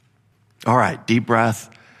All right, deep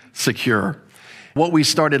breath, secure. What we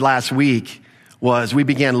started last week was we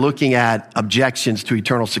began looking at objections to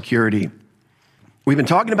eternal security. We've been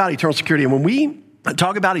talking about eternal security, and when we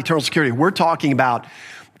talk about eternal security, we're talking about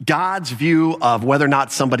God's view of whether or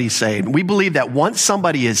not somebody's saved. We believe that once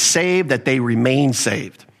somebody is saved, that they remain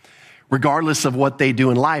saved, regardless of what they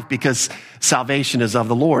do in life, because salvation is of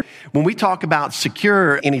the Lord. When we talk about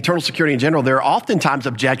secure and eternal security in general, there are oftentimes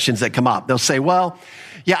objections that come up. They'll say, well,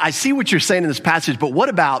 yeah, I see what you're saying in this passage, but what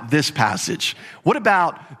about this passage? What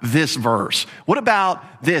about this verse? What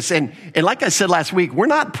about this? And like I said last week, we're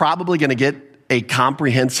not probably going to get a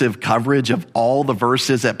comprehensive coverage of all the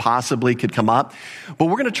verses that possibly could come up, but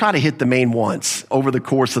we're going to try to hit the main ones over the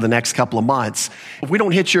course of the next couple of months. If we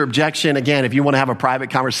don't hit your objection, again, if you want to have a private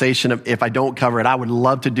conversation, if I don't cover it, I would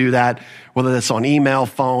love to do that, whether that's on email,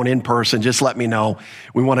 phone, in person, just let me know.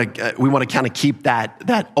 We want to kind of keep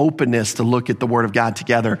that openness to look at the Word of God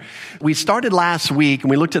together. We started last week and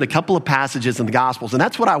we looked at a couple of passages in the Gospels, and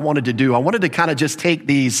that's what I wanted to do. I wanted to kind of just take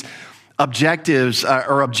these objectives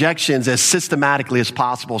or objections as systematically as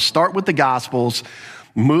possible. Start with the Gospels,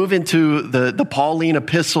 move into the Pauline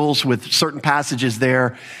epistles with certain passages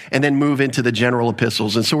there, and then move into the general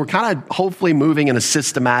epistles. And so we're kind of hopefully moving in a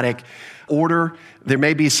systematic order. There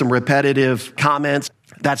may be some repetitive comments.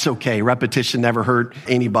 That's okay. Repetition never hurt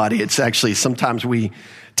anybody. It's actually, sometimes we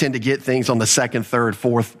tend to get things on the second, third,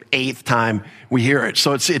 fourth, eighth time we hear it.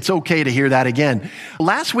 So it's okay to hear that again.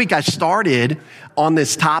 Last week I started on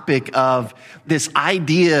this topic of this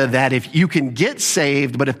idea that if you can get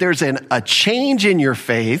saved, but if there's a change in your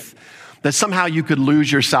faith, that somehow you could lose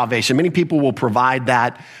your salvation. Many people will provide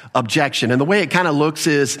that objection. And the way it kind of looks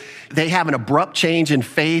is they have an abrupt change in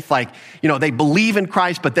faith, like, they believe in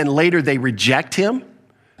Christ, but then later they reject him.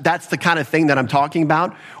 That's the kind of thing that I'm talking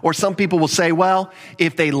about. Or some people will say, well,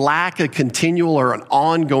 if they lack a continual or an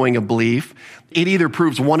ongoing belief, it either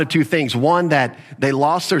proves one of two things. One, that they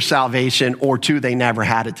lost their salvation, or two, they never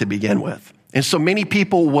had it to begin with. And so many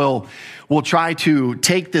people will try to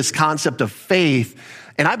take this concept of faith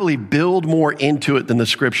and I believe build more into it than the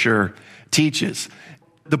scripture teaches.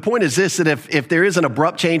 The point is this, that if there is an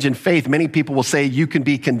abrupt change in faith, many people will say you can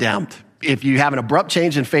be condemned. If you have an abrupt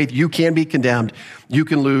change in faith, you can be condemned. You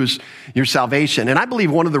can lose your salvation. And I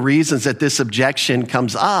believe one of the reasons that this objection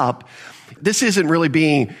comes up, this isn't really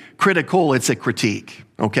being critical, it's a critique.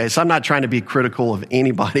 Okay, so I'm not trying to be critical of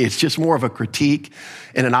anybody. It's just more of a critique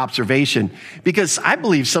and an observation, because I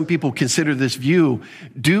believe some people consider this view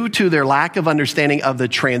due to their lack of understanding of the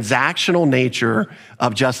transactional nature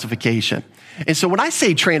of justification. And so when I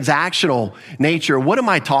say transactional nature, what am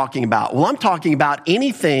I talking about? Well, I'm talking about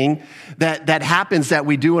anything that happens that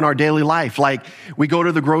we do in our daily life. Like we go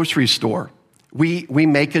to the grocery store. We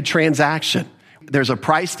make a transaction. There's a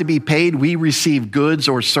price to be paid. We receive goods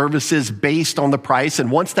or services based on the price.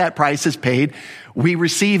 And once that price is paid, we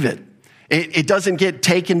receive it. It doesn't get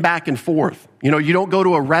taken back and forth. You don't go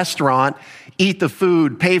to a restaurant, eat the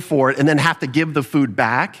food, pay for it, and then have to give the food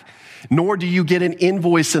back. Nor do you get an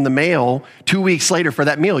invoice in the mail 2 weeks later for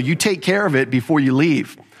that meal. You take care of it before you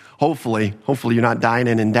leave. Hopefully you're not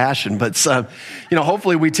dining and dashing, but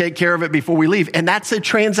hopefully we take care of it before we leave. And that's a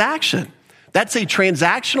transaction. That's a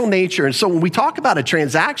transactional nature. And so when we talk about a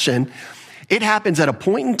transaction, it happens at a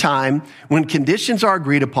point in time when conditions are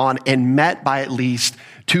agreed upon and met by at least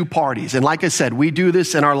two parties. And like I said, we do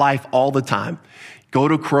this in our life all the time. Go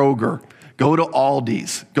to Kroger. Go to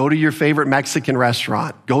Aldi's, go to your favorite Mexican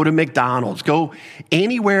restaurant, go to McDonald's, go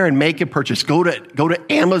anywhere and make a purchase. Go to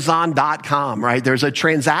Amazon.com, right? There's a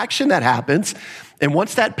transaction that happens. And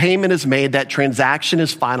once that payment is made, that transaction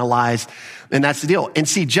is finalized. And that's the deal. And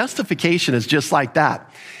see, justification is just like that.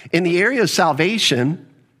 In the area of salvation,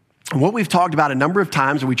 what we've talked about a number of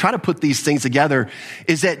times, and we try to put these things together,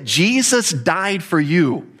 is that Jesus died for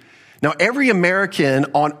you. Now, every American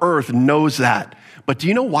on earth knows that. But do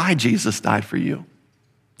you know why Jesus died for you?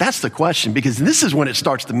 That's the question, because this is when it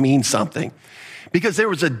starts to mean something. Because there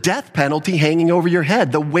was a death penalty hanging over your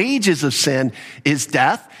head. The wages of sin is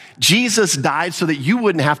death. Jesus died so that you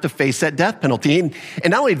wouldn't have to face that death penalty. And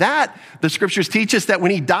not only that, the scriptures teach us that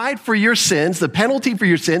when he died for your sins, the penalty for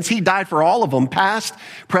your sins, he died for all of them, past,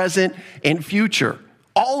 present, and future.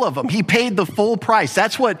 All of them. He paid the full price.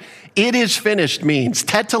 That's what it is finished means.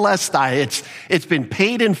 Tetelestai. It's been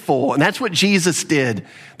paid in full. And that's what Jesus did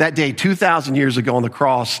that day 2,000 years ago on the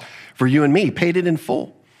cross for you and me. Paid it in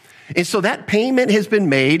full. And so that payment has been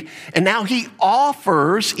made. And now he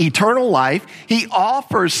offers eternal life. He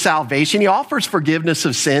offers salvation. He offers forgiveness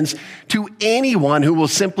of sins to anyone who will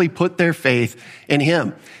simply put their faith in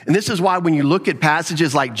him. And this is why when you look at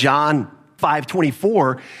passages like John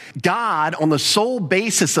 5:24, God, on the sole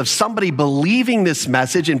basis of somebody believing this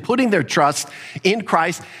message and putting their trust in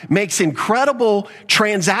Christ, makes incredible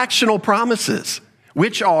transactional promises,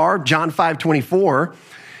 which are, John 5:24,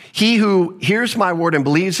 he who hears my word and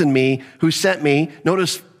believes in me, who sent me,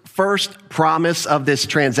 notice first promise of this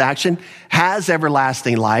transaction, has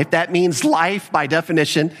everlasting life. That means life, by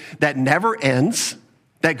definition, that never ends,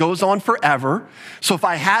 that goes on forever. So if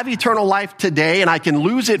I have eternal life today and I can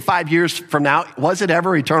lose it 5 years from now, was it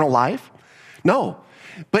ever eternal life? No.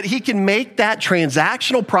 But he can make that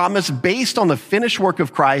transactional promise based on the finished work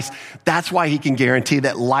of Christ. That's why he can guarantee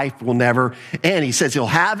that life will never end. He says he'll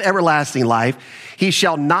have everlasting life. He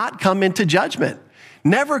shall not come into judgment.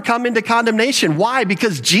 Never come into condemnation. Why?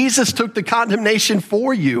 Because Jesus took the condemnation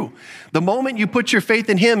for you. The moment you put your faith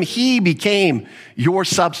in him, he became your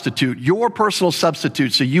substitute, your personal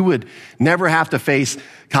substitute, so you would never have to face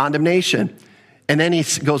condemnation. And then he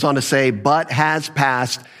goes on to say, but has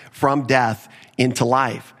passed from death into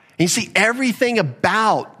life. And you see, everything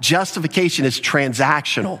about justification is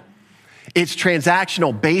transactional. It's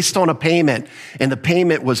transactional based on a payment, and the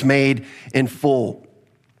payment was made in full.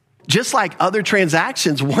 Just like other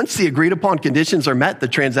transactions, once the agreed upon conditions are met, the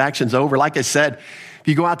transaction's over. Like I said, if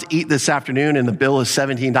you go out to eat this afternoon and the bill is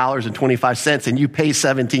 $17.25 and you pay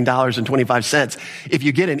 $17.25, if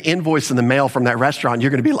you get an invoice in the mail from that restaurant,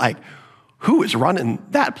 you're going to be like, who is running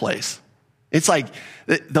that place? It's like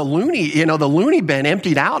the loony bin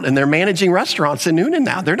emptied out and they're managing restaurants in Noonan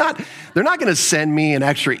now. They're not going to send me an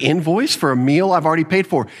extra invoice for a meal I've already paid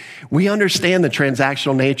for. We understand the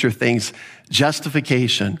transactional nature of things.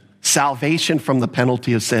 Justification, salvation from the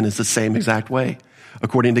penalty of sin is the same exact way,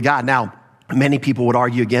 according to God. Now, many people would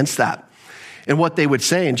argue against that. And what they would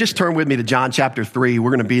say, and just turn with me to John chapter 3. We're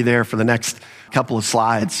going to be there for the next couple of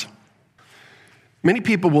slides. Many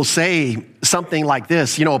people will say something like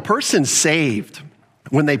this, a person's saved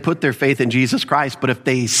when they put their faith in Jesus Christ, but if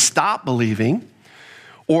they stop believing,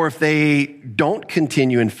 or if they don't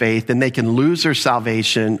continue in faith, then they can lose their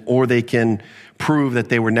salvation, or they can prove that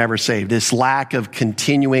they were never saved. This lack of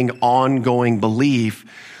continuing, ongoing belief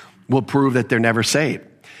will prove that they're never saved.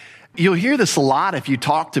 You'll hear this a lot if you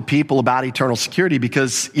talk to people about eternal security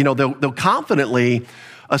because, they'll confidently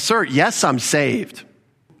assert, yes, I'm saved.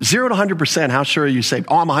 0 to 100%, how sure are you saved?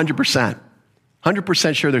 Oh, I'm 100%.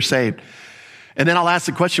 100% sure they're saved. And then I'll ask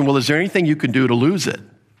the question, well, is there anything you can do to lose it?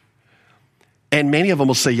 And many of them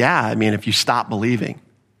will say, yeah, if you stop believing.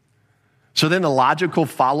 So then the logical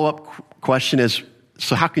follow-up question is,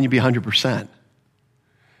 so how can you be 100%?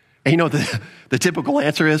 And the typical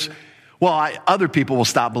answer is, well, other people will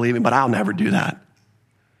stop believing, but I'll never do that.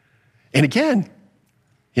 And again,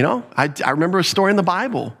 I remember a story in the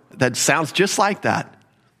Bible that sounds just like that.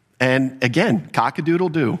 And again,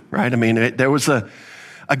 cock-a-doodle-doo, right? There was a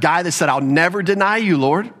guy that said, I'll never deny you,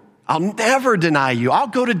 Lord. I'll never deny you. I'll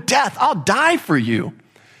go to death. I'll die for you.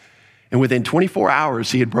 And within 24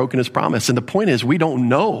 hours, he had broken his promise. And the point is, we don't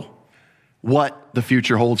know what the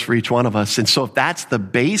future holds for each one of us. And so if that's the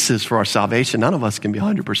basis for our salvation, none of us can be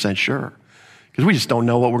 100% sure. Because we just don't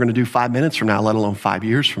know what we're going to do 5 minutes from now, let alone 5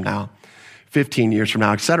 years from now, 15 years from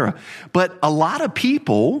now, etc. But a lot of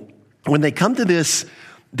people, when they come to this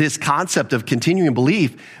concept of continuing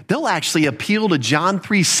belief, they'll actually appeal to John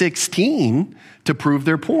 3:16 to prove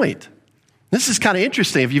their point. This is kind of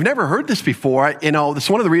interesting. If you've never heard this before, this is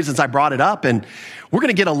one of the reasons I brought it up. And we're going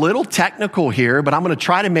to get a little technical here, but I'm going to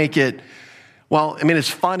try to make it, as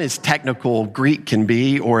fun as technical Greek can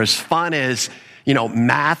be, or as fun as,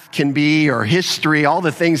 math can be, or history, all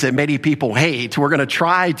the things that many people hate. We're going to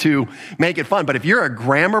try to make it fun. But if you're a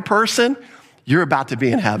grammar person, you're about to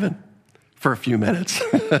be in heaven for a few minutes.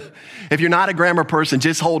 If you're not a grammar person,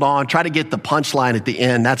 just hold on. Try to get the punchline at the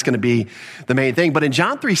end. That's going to be the main thing. But in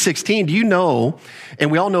John 3:16, do you know, and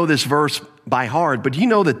we all know this verse by heart, but do you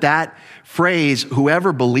know that phrase,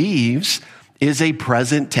 whoever believes, is a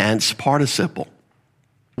present tense participle?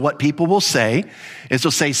 What people will say is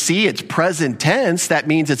they'll say, see, it's present tense. That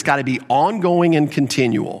means it's got to be ongoing and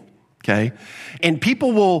continual. Okay. And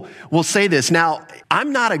people will say this. Now,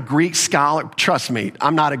 I'm not a Greek scholar. Trust me,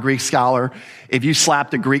 I'm not a Greek scholar. If you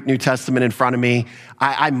slapped a Greek New Testament in front of me,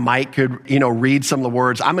 I might could, read some of the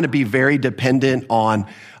words. I'm going to be very dependent on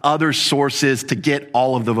other sources to get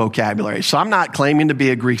all of the vocabulary. So I'm not claiming to be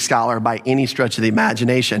a Greek scholar by any stretch of the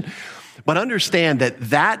imagination. But understand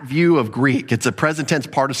that view of Greek, it's a present tense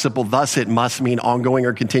participle, thus it must mean ongoing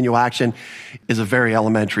or continual action, is a very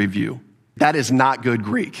elementary view. That is not good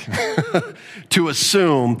Greek to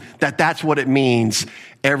assume that that's what it means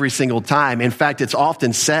every single time. In fact, it's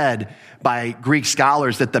often said by Greek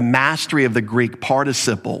scholars that the mastery of the Greek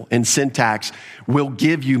participle in syntax will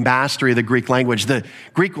give you mastery of the Greek language. The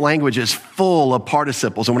Greek language is full of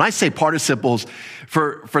participles. And when I say participles,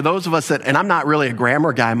 for those of us that, and I'm not really a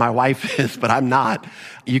grammar guy, my wife is, but I'm not.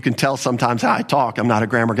 You can tell sometimes how I talk. I'm not a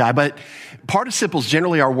grammar guy, but participles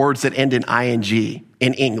generally are words that end in ing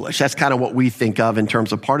in English. That's kind of what we think of in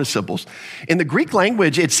terms of participles. In the Greek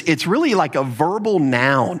language, it's really like a verbal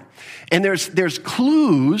noun. And there's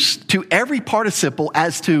clues to every participle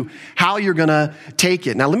as to how you're going to take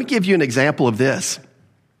it. Now, let me give you an example of this.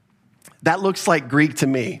 That looks like Greek to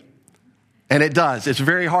me. And it does. It's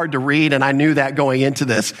very hard to read, and I knew that going into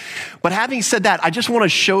this. But having said that, I just want to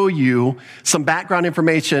show you some background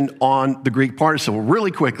information on the Greek participle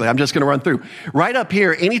really quickly. I'm just going to run through. Right up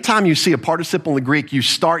here, anytime you see a participle in the Greek, you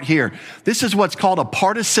start here. This is what's called a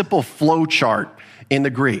participle flow chart in the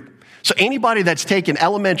Greek. So anybody that's taken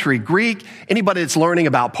elementary Greek, anybody that's learning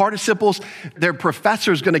about participles, their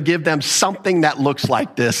professor is going to give them something that looks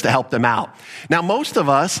like this to help them out. Now, most of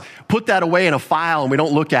us put that away in a file and we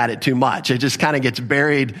don't look at it too much. It just kind of gets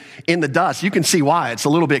buried in the dust. You can see why. It's a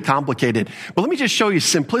little bit complicated. But let me just show you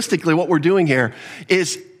simplistically what we're doing here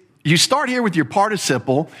is you start here with your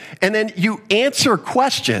participle and then you answer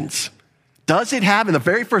questions. Does it have, and the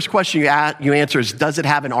very first question you answer is, does it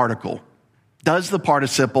have an article? Does the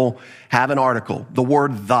participle have an article? The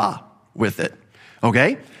word the with it.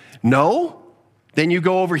 Okay? No? Then you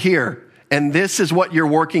go over here. And this is what you're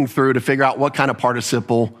working through to figure out what kind of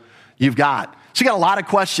participle you've got. So you got a lot of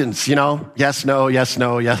questions, yes, no, yes,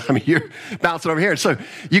 no, yes. I mean, you're bouncing over here. So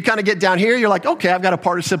you kind of get down here. You're like, okay, I've got a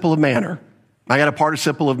participle of manner. I got a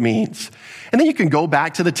participle of means. And then you can go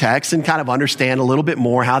back to the text and kind of understand a little bit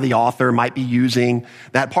more how the author might be using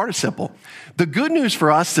that participle. The good news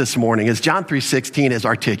for us this morning is John 3:16 is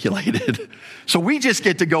articulated. So we just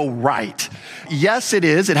get to go right. Yes, it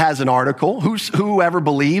is. It has an article. Whoever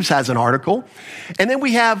believes has an article. And then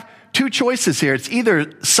we have two choices here. It's either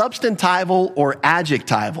substantival or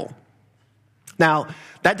adjectival. Now,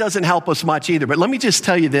 that doesn't help us much either. But let me just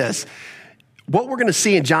tell you this. What we're going to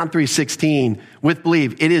see in John 3:16 with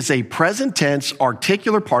believe, it is a present tense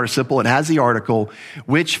articular participle. It has the article,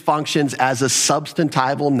 which functions as a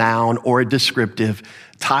substantival noun or a descriptive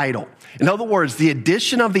title. In other words, the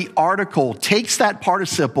addition of the article takes that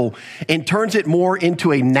participle and turns it more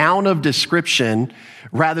into a noun of description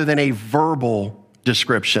rather than a verbal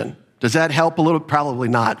description. Does that help a little? Probably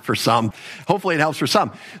not for some. Hopefully it helps for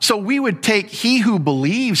some. So we would take he who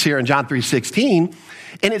believes here in John 3:16,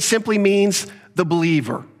 and it simply means the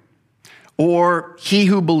believer, or he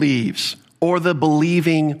who believes, or the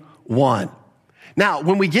believing one. Now,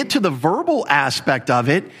 when we get to the verbal aspect of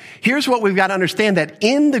it, here's what we've got to understand, that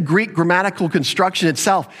in the Greek grammatical construction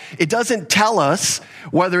itself, it doesn't tell us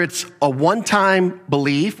whether it's a one-time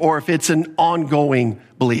belief or if it's an ongoing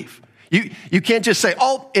belief. You can't just say,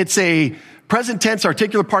 oh, it's a present tense,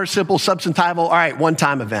 articular participle, substantival, all right,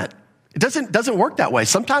 one-time event. It doesn't work that way.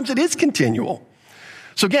 Sometimes it is continual.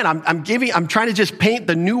 So again, I'm trying to just paint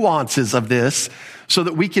the nuances of this so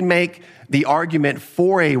that we can make the argument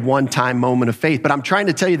for a one-time moment of faith. But I'm trying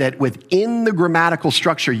to tell you that within the grammatical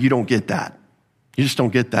structure, you don't get that. You just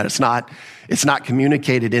don't get that. It's not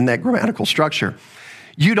communicated in that grammatical structure.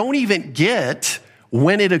 You don't even get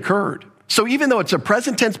when it occurred. So even though it's a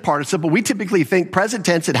present tense participle, we typically think present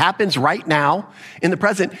tense, it happens right now in the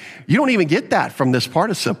present. You don't even get that from this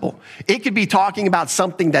participle. It could be talking about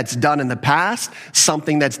something that's done in the past,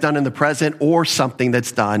 something that's done in the present, or something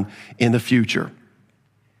that's done in the future.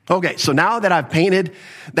 Okay, so now that I've painted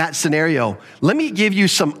that scenario, let me give you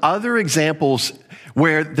some other examples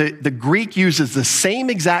where the Greek uses the same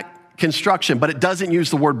exact construction, but it doesn't use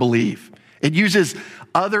the word believe. It uses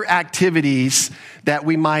other activities that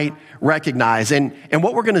we might recognize. And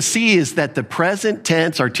what we're going to see is that the present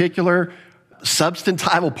tense, articular,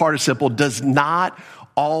 substantival participle does not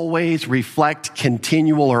always reflect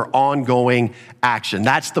continual or ongoing action.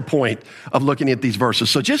 That's the point of looking at these verses.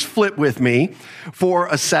 So just flip with me for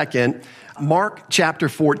a second. Mark chapter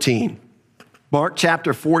 14. Mark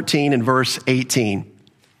chapter 14 and verse 18.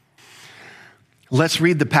 Let's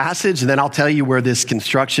read the passage and then I'll tell you where this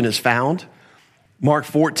construction is found. Mark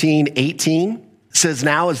 14:18 says,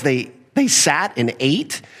 now as they sat and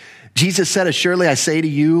ate, Jesus said, assuredly I say to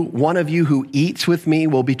you, one of you who eats with me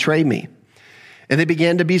will betray me. And they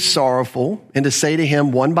began to be sorrowful and to say to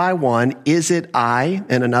him one by one, is it I?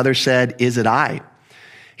 And another said, is it I?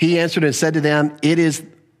 He answered and said to them, it is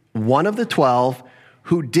one of the 12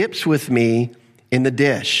 who dips with me in the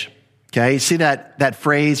dish. Okay, see that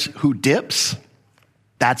phrase, who dips?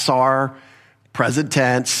 That's our present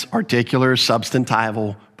tense, articular,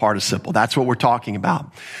 substantival participle. That's what we're talking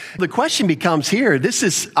about. The question becomes here, this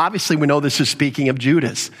is, obviously we know this is speaking of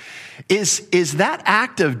Judas. Is that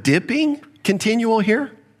act of dipping continual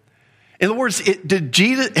here? In other words,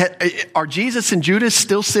 are Jesus and Judas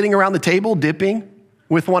still sitting around the table dipping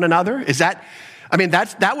with one another? Is that,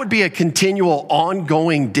 that would be a continual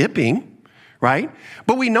ongoing dipping, right?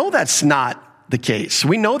 But we know that's not the case.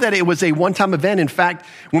 We know that it was a one-time event. In fact,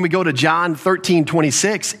 when we go to John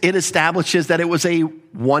 13:26, it establishes that it was a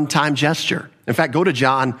one-time gesture. In fact, go to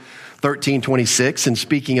John 13:26, and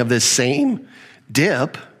speaking of this same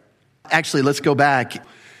dip, actually, let's go back.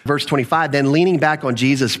 Verse 25, then leaning back on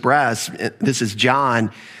Jesus' breast, this is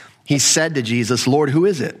John, he said to Jesus, Lord, who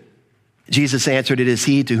is it? Jesus answered, it is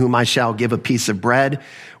he to whom I shall give a piece of bread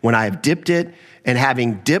when I have dipped it. And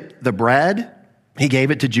having dipped the bread, he gave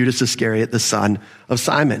it to Judas Iscariot, the son of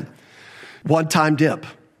Simon. One-time dip,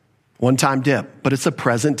 but it's a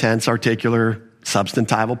present tense, articular,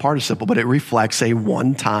 substantival participle, but it reflects a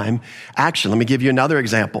one-time action. Let me give you another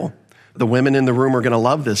example. The women in the room are going to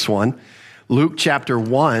love this one. Luke chapter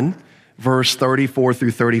 1, verse 34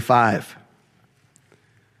 through 35.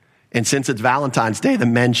 And since it's Valentine's Day, the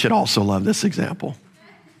men should also love this example.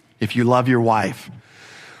 If you love your wife.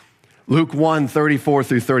 Luke 1, 34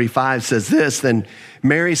 through 35 says this, then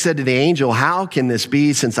Mary said to the angel, how can this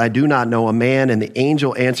be since I do not know a man? And the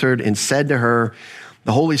angel answered and said to her,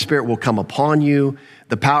 the Holy Spirit will come upon you.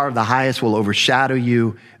 The power of the highest will overshadow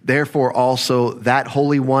you. Therefore also that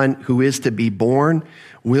Holy One who is to be born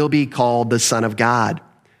will be called the Son of God.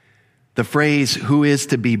 The phrase who is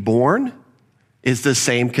to be born is the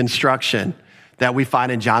same construction that we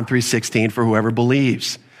find in John 3:16 for whoever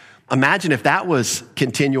believes. Imagine if that was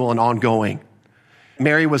continual and ongoing.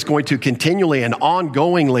 Mary was going to continually and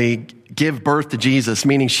ongoingly give birth to Jesus,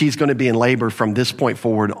 meaning she's going to be in labor from this point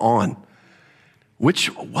forward on.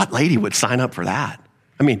 What lady would sign up for that?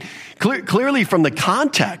 Clearly from the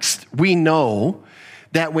context, we know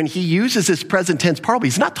that when he uses this present tense participle,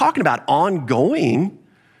 he's not talking about ongoing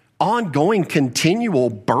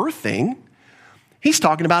continual birthing. He's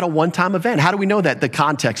talking about a one-time event. How do we know that? The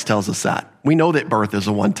context tells us that. We know that birth is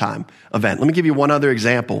a one-time event. Let me give you one other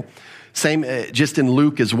example. Same, just in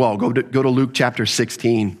Luke as well. Go to Luke chapter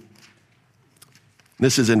 16.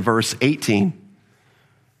 This is in verse 18.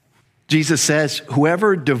 Jesus says,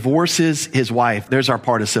 whoever divorces his wife, there's our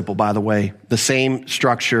participle, by the way, the same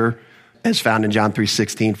structure as found in John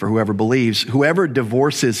 3:16 for whoever believes. Whoever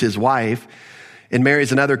divorces his wife and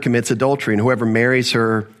marries another commits adultery, and whoever marries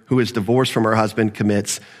her who is divorced from her husband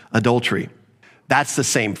commits adultery. That's the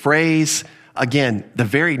same phrase. Again, the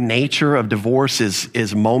very nature of divorce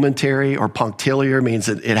is momentary or punctiliar, means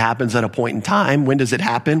that it happens at a point in time. When does it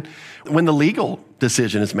happen? When the legal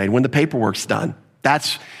decision is made, when the paperwork's done.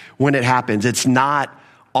 That's when it happens. It's not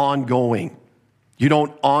ongoing. You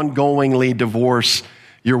don't ongoingly divorce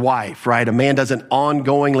your wife, right? A man doesn't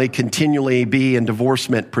ongoingly, continually be in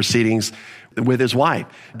divorcement proceedings with his wife.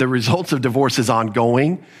 The results of divorce is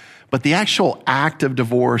ongoing, but the actual act of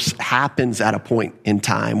divorce happens at a point in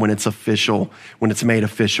time when it's official, when it's made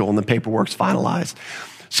official and the paperwork's finalized.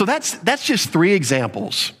 So that's just three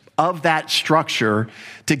examples of that structure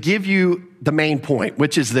to give you the main point,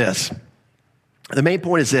 which is this. The main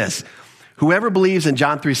point is this. Whoever believes in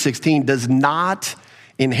John 3:16 does not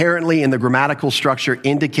inherently in the grammatical structure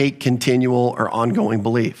indicate continual or ongoing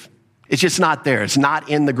belief. It's just not there. It's not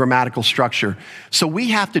in the grammatical structure. So we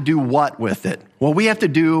have to do what with it? Well, we have to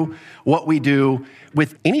do what we do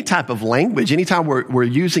with any type of language. Anytime we're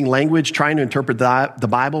using language, trying to interpret the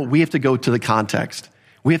Bible, we have to go to the context.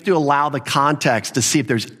 We have to allow the context to see if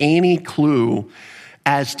there's any clue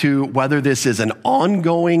as to whether this is an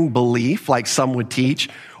ongoing belief, like some would teach,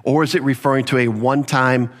 or is it referring to a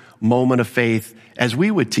one-time moment of faith, as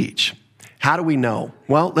we would teach. How do we know?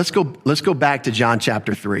 Well, let's go back to John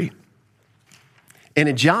chapter 3. And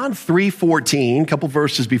in John 3:14, a couple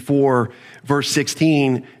verses before verse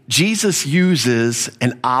 16, Jesus uses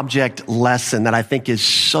an object lesson that I think is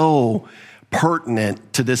so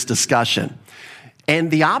pertinent to this discussion. And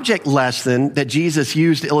the object lesson that Jesus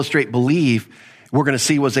used to illustrate belief, we're going to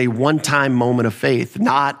see, was a one-time moment of faith,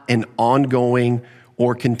 not an ongoing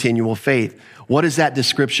or continual faith. What is that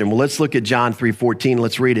description? Well, let's look at John 3:14.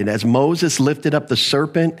 Let's read it. As Moses lifted up the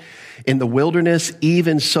serpent in the wilderness,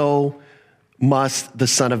 even so must the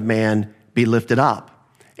Son of Man be lifted up.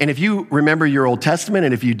 And if you remember your Old Testament,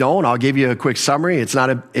 and if you don't, I'll give you a quick summary. It's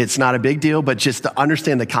not a big deal, but just to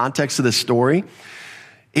understand the context of this story.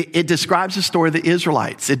 It describes the story of the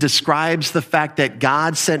Israelites. It describes the fact that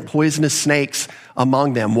God sent poisonous snakes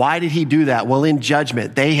among them. Why did he do that? Well, in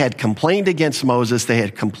judgment, they had complained against Moses. They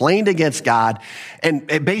had complained against God and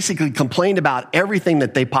basically complained about everything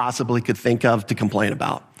that they possibly could think of to complain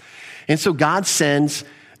about. And so God sends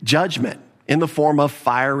judgment in the form of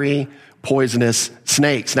fiery, poisonous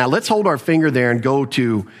snakes. Now, let's hold our finger there and go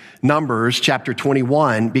to Numbers chapter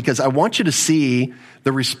 21, because I want you to see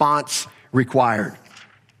the response required.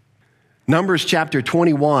 Numbers chapter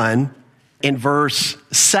 21 in verse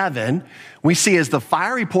 7, we see as the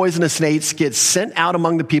fiery poisonous snakes get sent out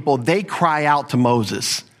among the people, they cry out to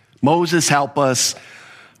Moses. Moses, help us.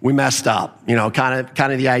 We messed up.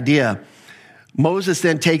 Kind of the idea. Moses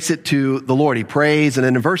then takes it to the Lord. He prays. And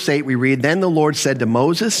then in verse 8, we read, then the Lord said to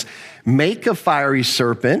Moses, make a fiery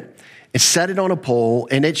serpent and set it on a pole,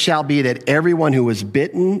 and it shall be that everyone who is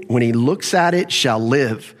bitten, when he looks at it, shall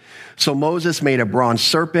live. So Moses made a bronze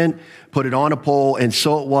serpent, put it on a pole, and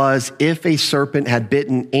so it was, if a serpent had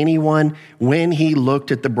bitten anyone, when he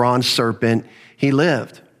looked at the bronze serpent, he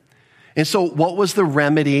lived. And so what was the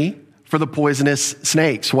remedy for the poisonous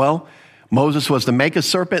snakes? Well, Moses was to make a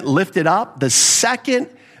serpent, lift it up. The second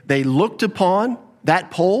they looked upon that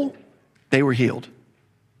pole, they were healed.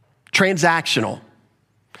 Transactional.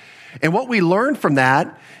 And what we learned from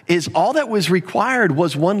that is all that was required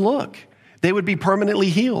was one look. They would be permanently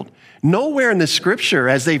healed. Nowhere in the scripture,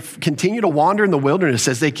 as they continue to wander in the wilderness,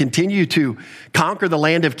 as they continue to conquer the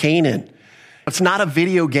land of Canaan, it's not a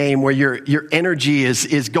video game where your energy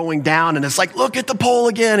is going down and it's like, look at the pole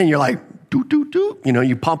again. And you're like, doo, doo, doo.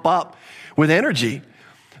 You pump up with energy.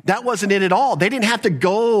 That wasn't it at all. They didn't have to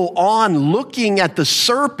go on looking at the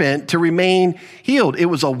serpent to remain healed. It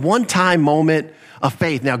was a one-time moment of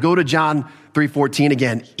faith. Now go to John 3:14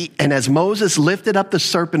 again. And as Moses lifted up the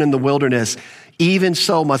serpent in the wilderness, even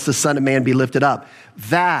so must the Son of Man be lifted up,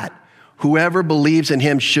 that whoever believes in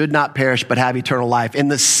him should not perish but have eternal life. In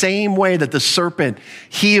the same way that the serpent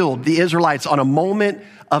healed the Israelites on a moment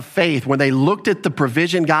of faith when they looked at the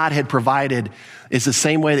provision God had provided, is the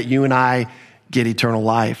same way that you and I get eternal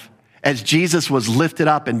life. As Jesus was lifted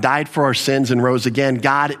up and died for our sins and rose again,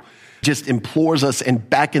 God just implores us and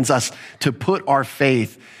beckons us to put our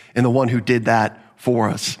faith in the one who did that for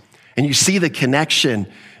us. And you see the connection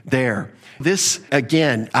there. This,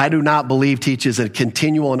 again, I do not believe teaches a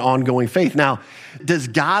continual and ongoing faith. Now, does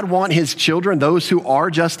God want his children, those who are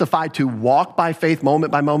justified, to walk by faith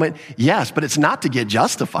moment by moment? Yes, but it's not to get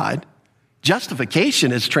justified.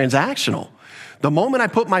 Justification is transactional. The moment I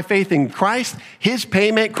put my faith in Christ, his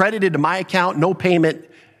payment credited to my account, no payment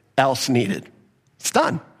else needed. It's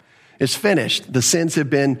done. It's finished. The sins have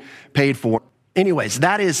been paid for. Anyways,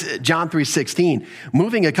 that is John 3:16.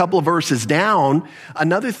 Moving a couple of verses down,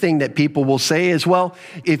 another thing that people will say is, well,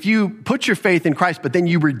 if you put your faith in Christ, but then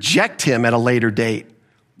you reject him at a later date,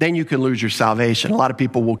 then you can lose your salvation. A lot of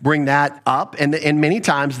people will bring that up, and many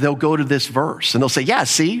times they'll go to this verse, and they'll say, yeah,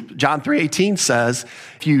 see, John 3:18 says,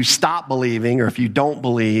 if you stop believing or if you don't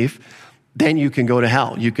believe, then you can go to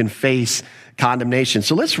hell. You can face condemnation.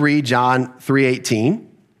 So let's read John 3:18,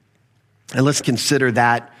 and let's consider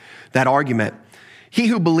that argument. He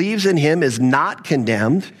who believes in him is not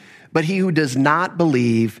condemned, but he who does not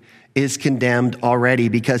believe is condemned already,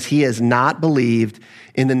 because he has not believed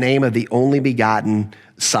in the name of the only begotten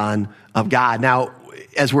Son of God. Now,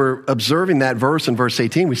 as we're observing that verse in verse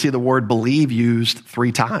 18, we see the word believe used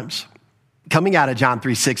 3 times. Coming out of John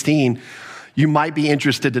 3:16, you might be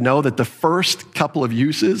interested to know that the first couple of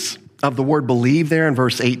uses of the word believe there in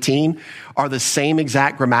verse 18 are the same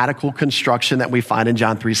exact grammatical construction that we find in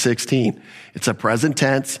John 3:16. It's a present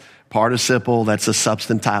tense participle that's a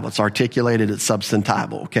substantival. It's articulated, it's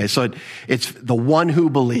substantival. Okay, so it's the one who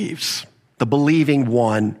believes, the believing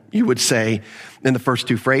one, you would say, in the first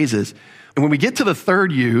 2 phrases. And when we get to the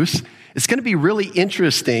third use, it's going to be really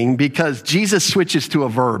interesting because Jesus switches to a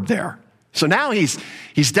verb there. So now he's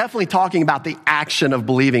definitely talking about the action of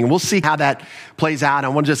believing. We'll see how that plays out. I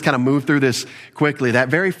want to just kind of move through this quickly. That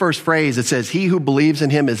very first phrase, it says, he who believes in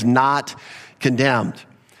him is not condemned.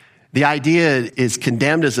 The idea is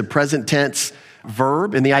condemned as a present tense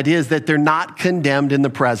verb, and the idea is that they're not condemned in the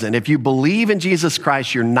present. If you believe in Jesus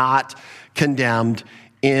Christ, you're not condemned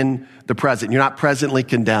in the present. You're not presently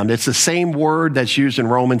condemned. It's the same word that's used in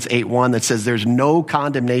Romans 8:1 that says there's no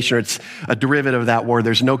condemnation, or it's a derivative of that word.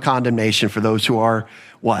 There's no condemnation for those who are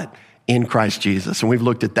what? In Christ Jesus. And we've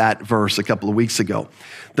looked at that verse a couple of weeks ago.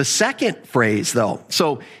 The second phrase, though,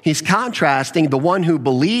 so he's contrasting the one who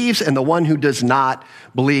believes and the one who does not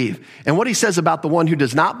believe. And what he says about the one who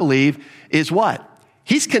does not believe is what?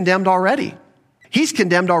 He's condemned already. He's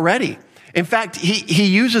condemned already. In fact, he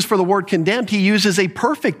uses for the word condemned, he uses a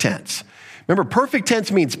perfect tense. Remember, perfect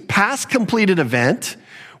tense means past completed event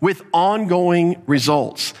with ongoing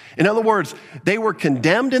results. In other words, they were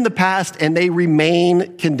condemned in the past and they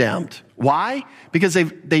remain condemned. Why? Because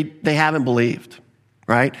they haven't believed,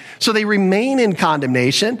 right? So they remain in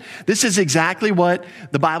condemnation. This is exactly what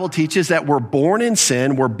the Bible teaches, that we're born in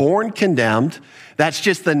sin, we're born condemned. That's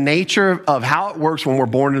just the nature of how it works when we're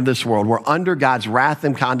born into this world. We're under God's wrath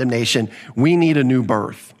and condemnation. We need a new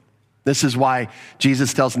birth. This is why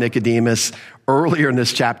Jesus tells Nicodemus earlier in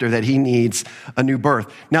this chapter that he needs a new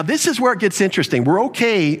birth. Now, this is where it gets interesting. We're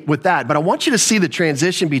okay with that, but I want you to see the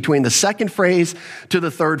transition between the second phrase to the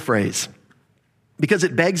third phrase, because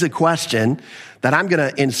it begs a question that I'm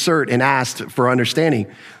going to insert and ask for understanding.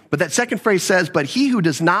 But that second phrase says, but he who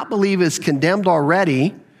does not believe is condemned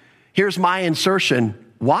already. Here's my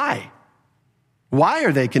insertion. Why? Why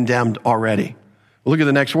are they condemned already? Well, look at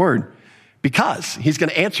the next word. Because he's going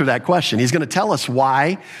to answer that question. He's going to tell us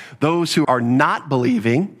why those who are not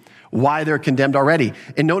believing, why they're condemned already.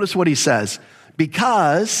 And notice what he says.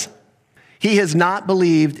 Because he has not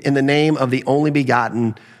believed in the name of the only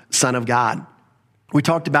begotten Son of God. We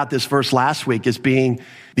talked about this verse last week as being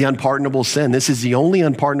the unpardonable sin. This is the only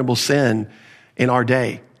unpardonable sin in our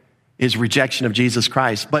day, is rejection of Jesus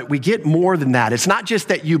Christ. But we get more than that. It's not just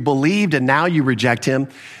that you believed and now you reject him.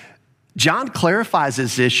 John clarifies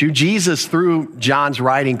this issue. Jesus, through John's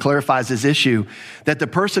writing, clarifies this issue that the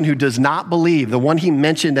person who does not believe, the one he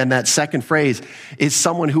mentioned in that second phrase, is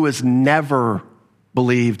someone who has never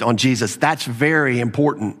believed on Jesus. That's very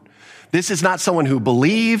important. This is not someone who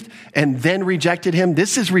believed and then rejected him.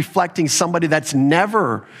 This is reflecting somebody that's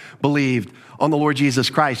never believed on the Lord Jesus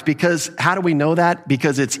Christ. Because how do we know that?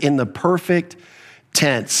 Because it's in the perfect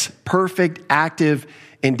tense, perfect, active,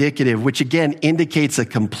 indicative, which again indicates a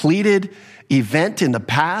completed event in the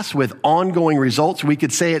past with ongoing results. We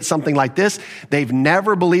could say it something like this. They've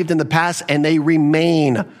never believed in the past and they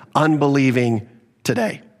remain unbelieving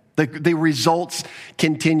today. The results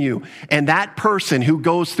continue. And that person who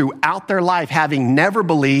goes throughout their life having never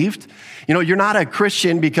believed, you're not a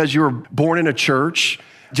Christian because you were born in a church,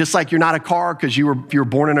 just like you're not a car because you were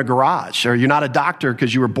born in a garage, or you're not a doctor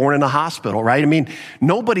because you were born in a hospital, right? I mean,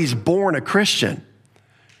 nobody's born a Christian.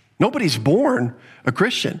 Nobody's born a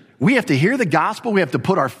Christian. We have to hear the gospel. We have to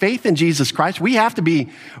put our faith in Jesus Christ. We have to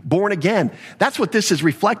be born again. That's what this is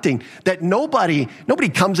reflecting, that nobody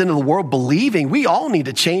comes into the world believing. We all need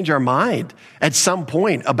to change our mind at some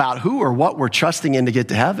point about who or what we're trusting in to get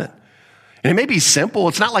to heaven. And it may be simple.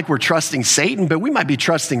 It's not like we're trusting Satan, but we might be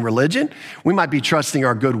trusting religion. We might be trusting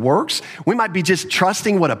our good works. We might be just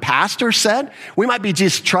trusting what a pastor said. We might be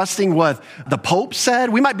just trusting what the Pope said.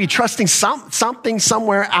 We might be trusting something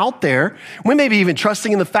somewhere out there. We may be even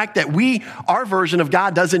trusting in the fact that our version of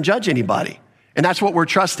God doesn't judge anybody. And that's what we're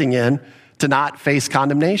trusting in to not face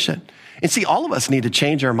condemnation. And see, all of us need to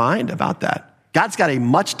change our mind about that. God's got a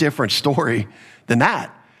much different story than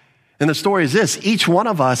that. And the story is this: each one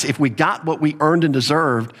of us, if we got what we earned and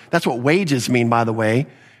deserved, that's what wages mean, by the way,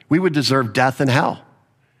 we would deserve death and hell.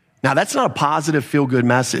 Now, that's not a positive feel-good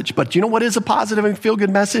message, but you know what is a positive and feel-good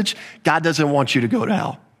message? God doesn't want you to go to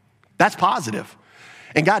hell. That's positive.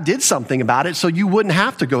 And God did something about it so you wouldn't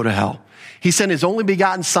have to go to hell. He sent his only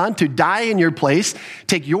begotten son to die in your place,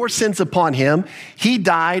 take your sins upon him. He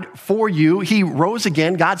died for you. He rose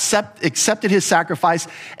again. God accepted his sacrifice.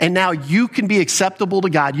 And now you can be acceptable to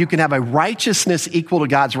God. You can have a righteousness equal to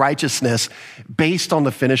God's righteousness based on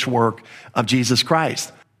the finished work of Jesus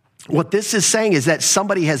Christ. What this is saying is that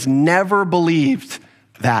somebody has never believed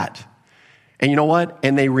that. And you know what?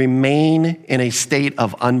 And they remain in a state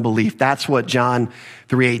of unbelief. That's what John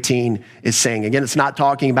 3:18 is saying. Again, it's not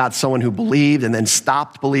talking about someone who believed and then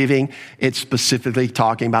stopped believing. It's specifically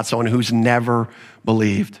talking about someone who's never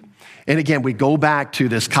believed. And again, we go back to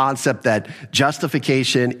this concept that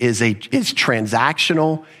justification is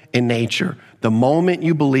transactional in nature. The moment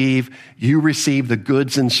you believe, you receive the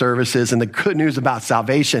goods and services. And the good news about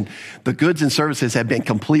salvation, the goods and services have been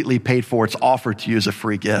completely paid for. It's offered to you as a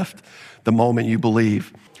free gift the moment you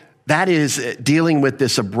believe. That is dealing with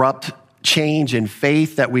this abrupt change in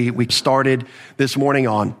faith that we started this morning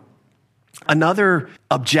on. Another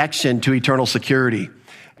objection to eternal security,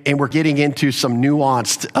 and we're getting into some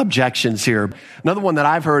nuanced objections here. Another one that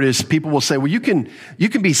I've heard is people will say, well, you can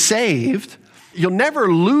be saved. You'll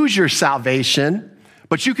never lose your salvation,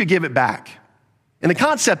 but you could give it back. And the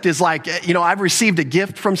concept is like, I've received a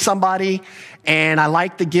gift from somebody and I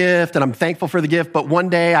like the gift and I'm thankful for the gift, but one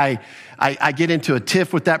day I get into a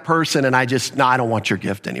tiff with that person and I don't want your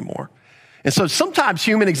gift anymore. And so sometimes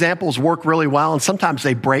human examples work really well, and sometimes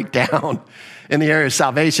they break down in the area of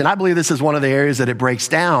salvation. I believe this is one of the areas that it breaks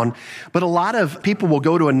down. But a lot of people will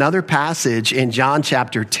go to another passage in John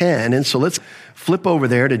chapter 10. And so let's flip over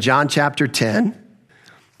there to John chapter 10.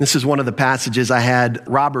 This is one of the passages I had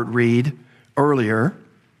Robert read earlier.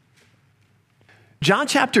 John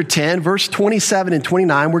chapter 10, verse 27 and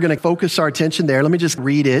 29, we're going to focus our attention there. Let me just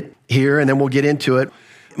read it here, and then we'll get into it.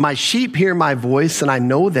 My sheep hear my voice, and I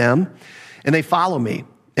know them, and they follow me.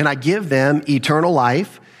 And I give them eternal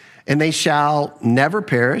life, and they shall never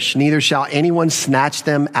perish, neither shall anyone snatch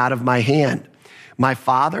them out of my hand. My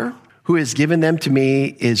Father, who has given them to me,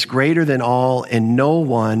 is greater than all, and no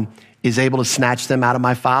one is able to snatch them out of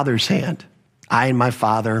my Father's hand. I and my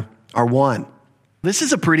Father are one. This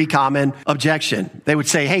is a pretty common objection. They would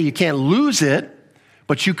say, hey, you can't lose it,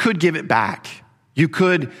 but you could give it back. You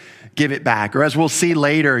could give it back. Or as we'll see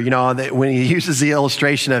later, that when he uses the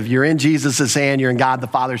illustration of you're in Jesus' hand, you're in God the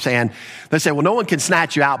Father's hand, they say, well, no one can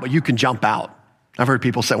snatch you out, but you can jump out. I've heard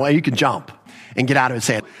people say, well, you can jump and get out of his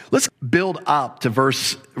hand. Let's build up to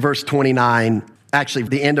verse 29, actually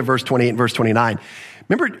the end of verse 28 and verse 29.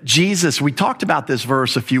 Remember Jesus, we talked about this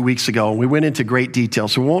verse a few weeks ago, and we went into great detail,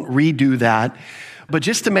 so we won't redo that. But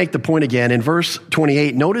just to make the point again, in verse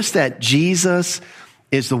 28, notice that Jesus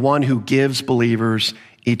is the one who gives believers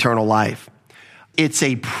eternal life. It's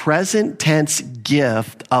a present tense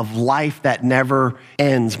gift of life that never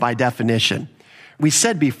ends by definition. We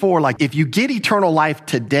said before, if you get eternal life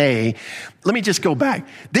today, let me just go back.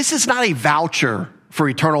 This is not a voucher for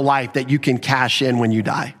eternal life that you can cash in when you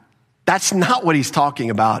die. That's not what he's talking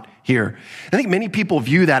about here. I think many people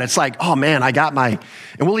view that. It's like, oh man, and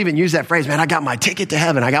we'll even use that phrase, man, I got my ticket to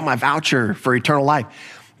heaven. I got my voucher for eternal life.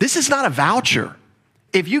 This is not a voucher.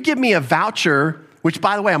 If you give me a voucher, which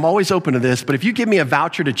by the way, I'm always open to this, but if you give me a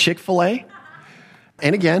voucher to Chick-fil-A,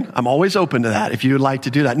 and again, I'm always open to that if you would like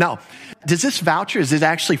to do that. Now, does this voucher, is it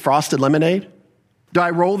actually frosted lemonade? Do I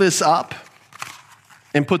roll this up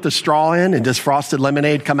and put the straw in and does frosted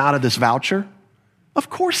lemonade come out of this voucher? Of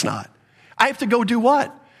course not. I have to go do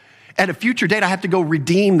what? At a future date, I have to go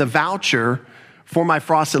redeem the voucher for my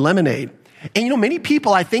frosted lemonade. And many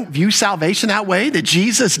people, I think, view salvation that way, that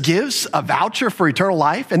Jesus gives a voucher for eternal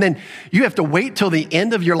life, and then you have to wait till the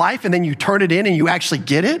end of your life, and then you turn it in and you actually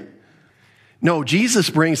get it. No, Jesus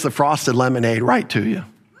brings the frosted lemonade right to you.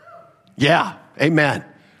 Yeah, amen.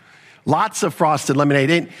 Lots of frosted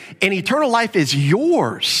lemonade. And eternal life is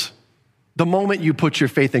yours the moment you put your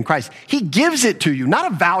faith in Christ. He gives it to you,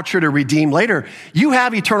 not a voucher to redeem later. You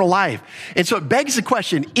have eternal life. And so it begs the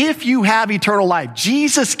question, if you have eternal life,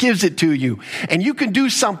 Jesus gives it to you, and you can do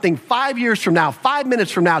something 5 years from now, 5 minutes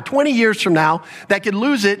from now, 20 years from now that could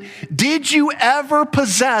lose it. Did you ever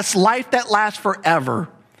possess life that lasts forever?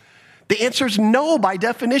 The answer is no. By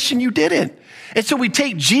definition, you didn't. And so we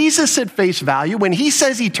take Jesus at face value. When he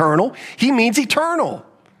says eternal, he means eternal.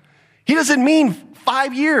 He doesn't mean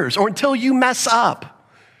 5 years or until you mess up.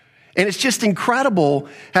 And it's just incredible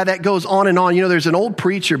how that goes on and on. There's an old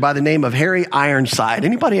preacher by the name of Harry Ironside.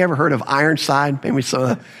 Anybody ever heard of Ironside? Maybe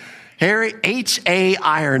so. Harry H.A.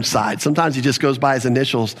 Ironside. Sometimes he just goes by his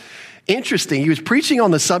initials. Interesting. He was preaching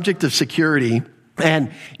on the subject of security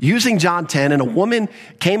and using John 10, and a woman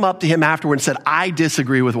came up to him afterward and said, I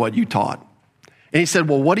disagree with what you taught. And he said,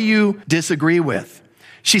 well, what do you disagree with?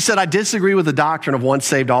 She said, I disagree with the doctrine of once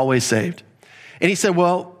saved, always saved. And he said,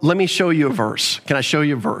 well, let me show you a verse. Can I show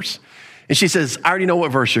you a verse? And she says, I already know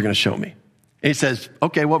what verse you're going to show me. And he says,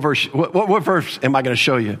 okay, what verse? What verse am I going to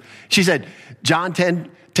show you? She said, John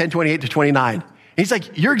 10:28-29. And he's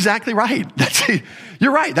like, you're exactly right.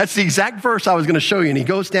 You're right. That's the exact verse I was going to show you. And he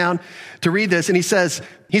goes down to read this, and he says,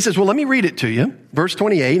 well, let me read it to you. Verse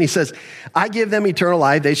 28, and he says, I give them eternal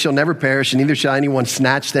life. They shall never perish, and neither shall anyone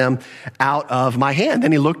snatch them out of my hand.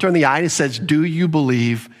 Then he looked her in the eye and says, do you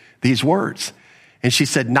believe these words? And she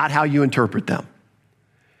said, not how you interpret them. And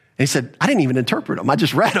he said, I didn't even interpret them. I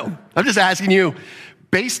just read them. I'm just asking you,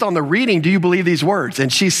 based on the reading, do you believe these words?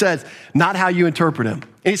 And she says, not how you interpret them.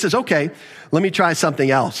 And he says, okay, let me try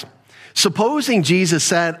something else. Supposing Jesus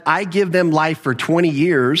said, I give them life for 20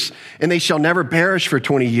 years, and they shall never perish for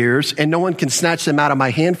 20 years, and no one can snatch them out of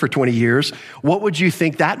my hand for 20 years, what would you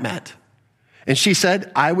think that meant? And she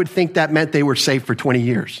said, I would think that meant they were safe for 20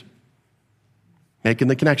 years. Making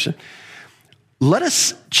the connection. Let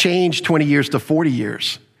us change 20 years to 40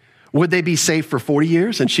 years. Would they be safe for 40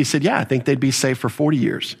 years? And she said, yeah, I think they'd be safe for 40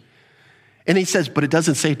 years. And he says, but it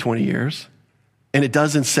doesn't say 20 years. And it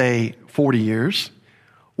doesn't say 40 years.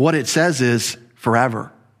 What it says is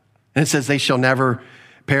forever. And it says they shall never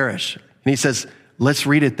perish. And he says, let's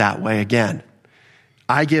read it that way again.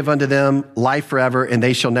 I give unto them life forever, and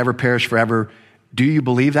they shall never perish forever. Do you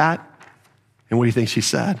believe that? And what do you think she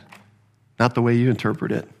said? Not the way you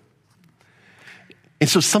interpret it. And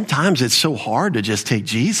so sometimes it's so hard to just take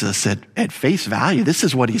Jesus at face value. This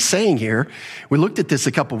is what he's saying here. We looked at this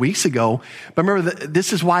a couple weeks ago, but remember,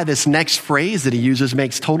 this is why this next phrase that he uses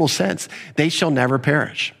makes total sense. They shall never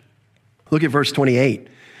perish. Look at verse 28.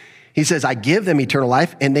 He says, I give them eternal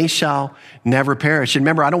life, and they shall never perish. And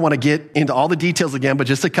remember, I don't want to get into all the details again, but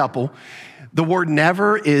just a couple. The word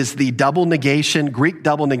never is the double negation, Greek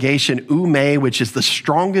double negation, ume, which is the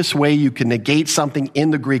strongest way you can negate something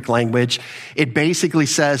in the Greek language. It basically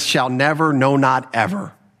says, shall never, no, not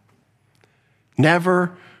ever.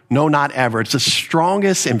 Never, no, not ever. It's the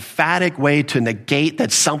strongest, emphatic way to negate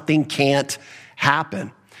that something can't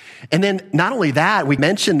happen. And then not only that, we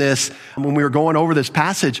mentioned this when we were going over this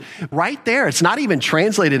passage right there. It's not even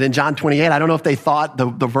translated in John 28. I don't know if they thought the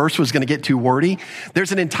verse was going to get too wordy.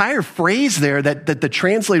 There's an entire phrase there that the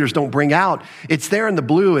translators don't bring out. It's there in the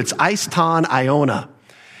blue. It's eiston iona.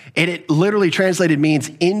 And it literally translated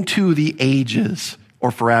means into the ages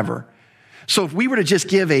or forever. So if we were to just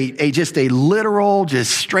give just a literal,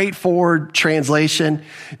 just straightforward translation,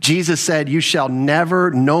 Jesus said, you shall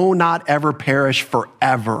never, no, not ever perish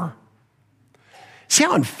forever. See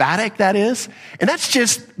how emphatic that is? And that's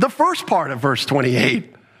just the first part of verse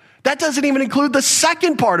 28. That doesn't even include the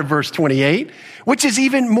second part of verse 28, which is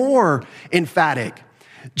even more emphatic.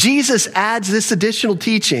 Jesus adds this additional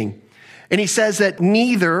teaching, and he says that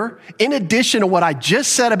neither, in addition to what I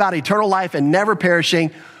just said about eternal life and never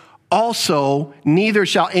perishing, also, neither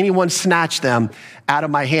shall anyone snatch them out of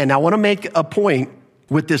my hand. Now, I want to make a point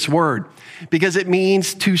with this word because it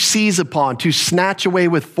means to seize upon, to snatch away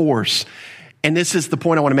with force. And this is the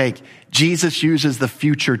point I want to make. Jesus uses the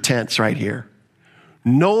future tense right here.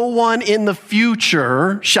 No one in the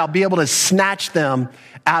future shall be able to snatch them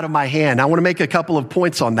out of my hand. I want to make a couple of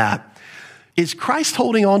points on that. Is Christ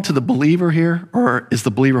holding on to the believer here, or is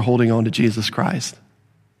the believer holding on to Jesus Christ?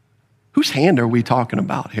 Whose hand are we talking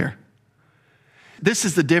about here? This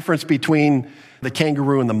is the difference between the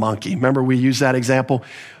kangaroo and the monkey. Remember, we used that example.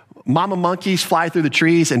 Mama monkeys fly through the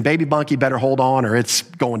trees, and baby monkey better hold on or it's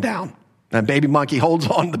going down. And baby monkey holds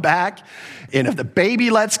on the back, and if the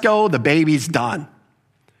baby lets go, the baby's done.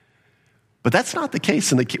 But that's not the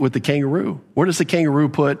case with the kangaroo. Where does the kangaroo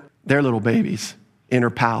put their little babies? In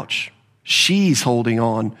her pouch. She's holding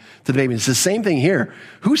on to the baby. It's the same thing here.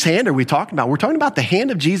 Whose hand are we talking about? We're talking about the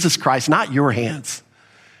hand of Jesus Christ, not your hands.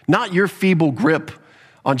 Not your feeble grip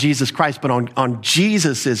on Jesus Christ, but on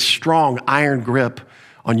Jesus' strong iron grip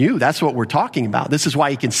on you. That's what we're talking about. This is why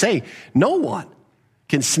he can say, no one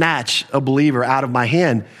can snatch a believer out of my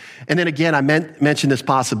hand. And then again, I mentioned this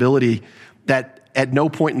possibility that at no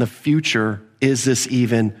point in the future is this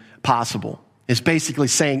even possible. It's basically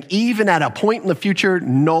saying, even at a point in the future,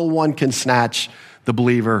 no one can snatch the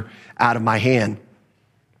believer out of my hand.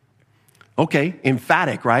 Okay,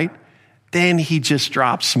 emphatic, right? Then he just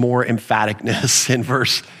drops more emphaticness in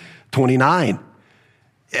verse 29.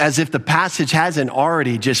 As if the passage hasn't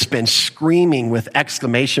already just been screaming with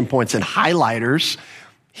exclamation points and highlighters,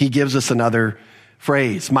 he gives us another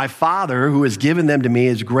phrase. My Father, who has given them to me,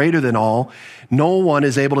 is greater than all. No one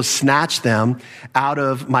is able to snatch them out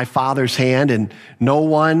of my Father's hand. And no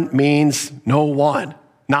one means no one,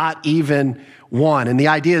 not even one. And the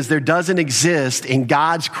idea is there doesn't exist in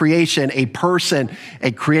God's creation a person,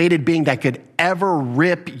 a created being that could ever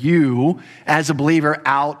rip you as a believer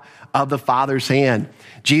out of the Father's hand.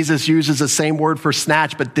 Jesus uses the same word for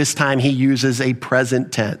snatch, but this time he uses a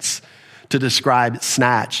present tense to describe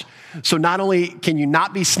snatch. So not only can you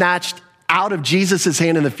not be snatched out of Jesus'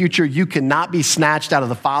 hand in the future, you cannot be snatched out of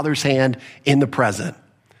the Father's hand in the present.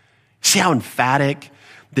 See how emphatic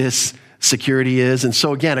this security is? And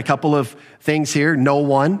so again, a couple of things here. No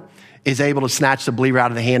one is able to snatch the believer out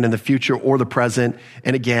of the hand in the future or the present.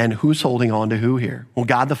 And again, who's holding on to who here? Well,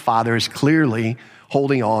 God the Father is clearly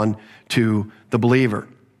holding on to the believer.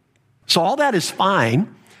 So all that is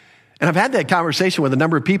fine. And I've had that conversation with a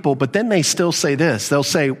number of people, but then they still say this. They'll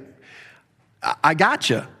say, I got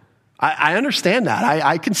you. I understand that.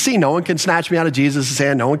 I can see no one can snatch me out of Jesus'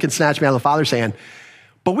 hand. No one can snatch me out of the Father's hand,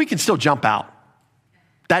 but we can still jump out.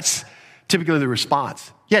 That's typically the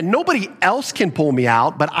response. Yeah, nobody else can pull me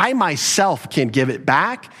out, but I myself can give it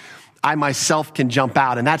back. I myself can jump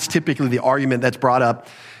out. And that's typically the argument that's brought up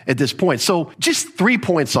at this point. So just 3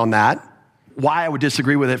 points on that, why I would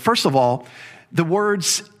disagree with it. First of all, the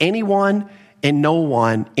words anyone and no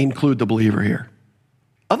one include the believer here.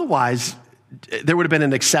 Otherwise, there would have been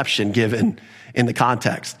an exception given in the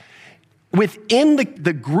context. Within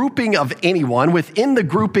the grouping of anyone, within the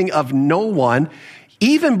grouping of no one,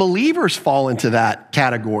 Even believers fall into that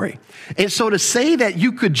category. And so to say that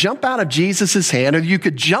you could jump out of Jesus' hand or you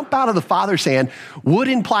could jump out of the Father's hand would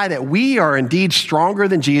imply that we are indeed stronger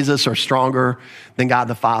than Jesus or stronger than God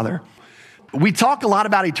the Father. We talk a lot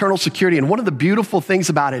about eternal security, and one of the beautiful things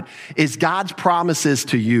about it is God's promises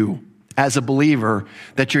to you as a believer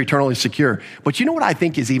that you're eternally secure. But you know what I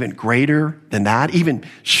think is even greater than that, even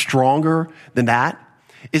stronger than that,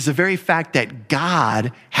 is the very fact that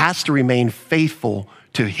God has to remain faithful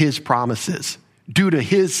to his promises due to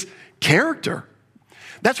his character.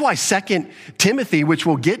 That's why 2 Timothy, which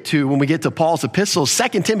we'll get to when we get to Paul's epistles,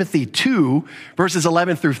 2 Timothy 2, verses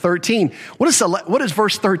 11 through 13. What does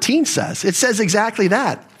verse 13 says? It says exactly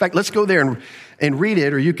that. In fact, let's go there and read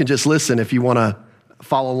it, or you can just listen if you want to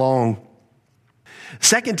follow along.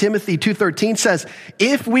 2 Timothy 2:13 says,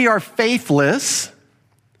 if we are faithless,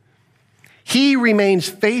 he remains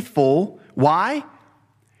faithful. Why?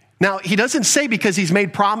 Now, he doesn't say because he's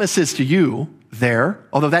made promises to you there,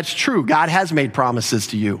 although that's true. God has made promises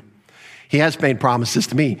to you. He has made promises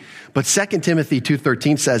to me. But 2 Timothy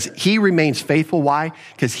 2:13 says he remains faithful. Why?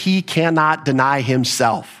 Because he cannot deny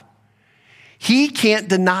himself. He can't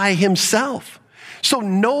deny himself. So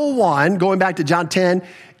no one, going back to John 10,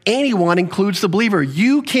 anyone includes the believer.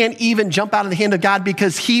 You can't even jump out of the hand of God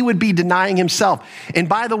because he would be denying himself. And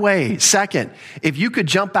by the way, second, if you could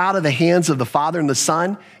jump out of the hands of the Father and the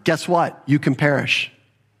Son, guess what? You can perish.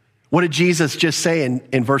 What did Jesus just say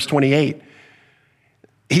in verse 28?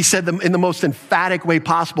 He said in the most emphatic way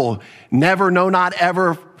possible, never, no, not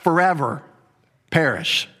ever, forever,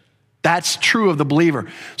 perish. That's true of the believer.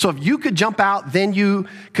 So if you could jump out, then you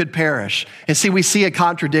could perish. And see, we see a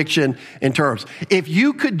contradiction in terms. If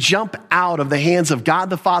you could jump out of the hands of God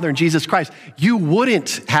the Father and Jesus Christ, you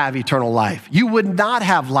wouldn't have eternal life. You would not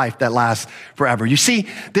have life that lasts forever. You see,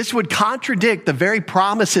 this would contradict the very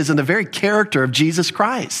promises and the very character of Jesus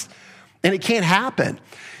Christ. And it can't happen.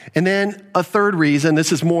 And then a third reason,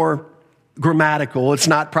 this is more grammatical. It's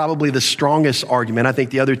not probably the strongest argument. I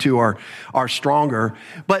think the other two are stronger.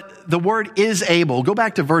 But the word is able. Go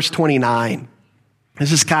back to verse 29.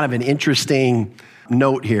 This is kind of an interesting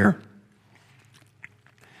note here.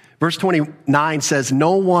 Verse 29 says,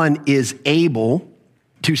 no one is able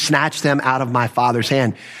to snatch them out of my Father's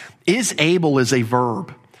hand. Is able is a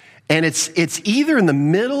verb. And it's either in the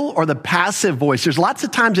middle or the passive voice. There's lots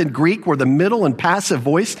of times in Greek where the middle and passive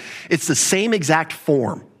voice, it's the same exact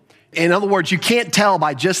form. In other words, you can't tell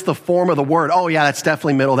by just the form of the word, oh yeah, that's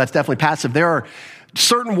definitely middle, that's definitely passive. There are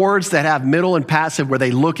certain words that have middle and passive where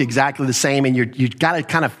they look exactly the same, and you've got to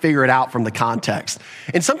kind of figure it out from the context.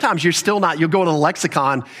 And sometimes you're still not, you'll go to the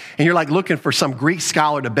lexicon and you're like looking for some Greek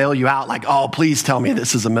scholar to bail you out, like, oh, please tell me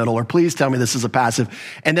this is a middle, or please tell me this is a passive.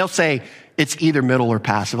 And they'll say it's either middle or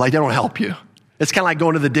passive. Like, they don't help you. It's kind of like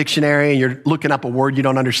going to the dictionary and you're looking up a word you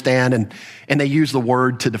don't understand, and they use the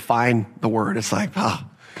word to define the word. It's like, oh,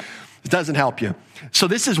 it doesn't help you. So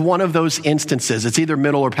this is one of those instances. It's either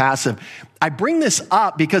middle or passive. I bring this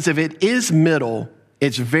up because if it is middle,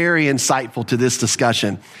 it's very insightful to this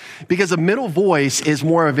discussion. Because a middle voice is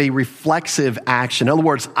more of a reflexive action. In other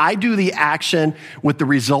words, I do the action with the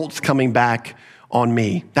results coming back on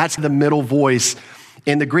me. That's the middle voice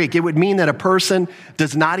in the Greek. It would mean that a person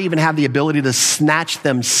does not even have the ability to snatch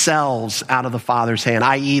themselves out of the Father's hand,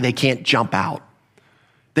 i.e., they can't jump out.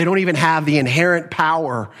 They don't even have the inherent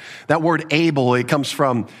power. That word able, it comes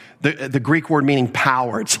from the Greek word meaning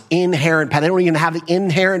power. It's inherent power. They don't even have the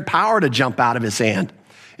inherent power to jump out of his hand.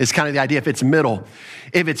 It's kind of the idea if it's middle.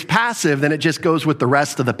 If it's passive, then it just goes with the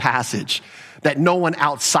rest of the passage, that no one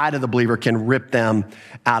outside of the believer can rip them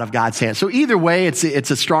out of God's hand. So either way, it's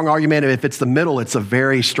a strong argument. If it's the middle, it's a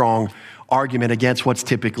very strong argument against what's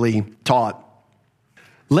typically taught.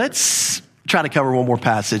 Let's try to cover one more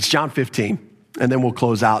passage, John 15. And then we'll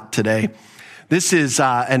close out today. This is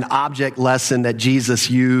an object lesson that Jesus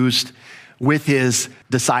used with his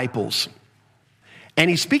disciples. And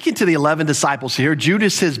he's speaking to the 11 disciples here.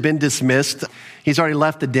 Judas has been dismissed. He's already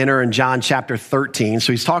left the dinner in John chapter 13.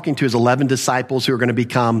 So he's talking to his 11 disciples who are going to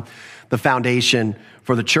become the foundation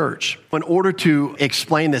for the church. In order to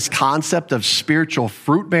explain this concept of spiritual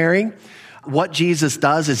fruit bearing, what Jesus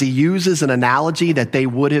does is he uses an analogy that they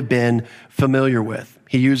would have been familiar with.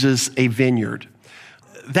 He uses a vineyard.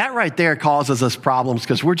 That right there causes us problems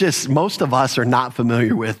because most of us are not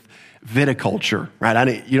familiar with viticulture, right? I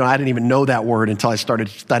didn't even know that word until I started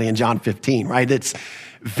studying John 15, right? It's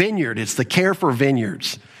vineyard. It's the care for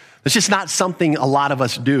vineyards. It's just not something a lot of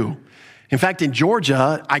us do. In fact, in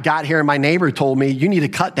Georgia, I got here and my neighbor told me, you need to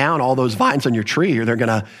cut down all those vines on your tree or they're going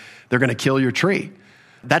to kill your tree.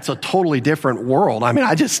 That's a totally different world. I mean,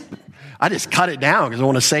 I just cut it down because I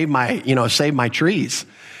want to save my trees.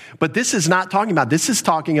 But this is not talking about, this is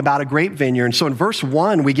talking about a grape vineyard. And so in verse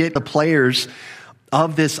 1, we get the players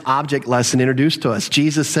of this object lesson introduced to us.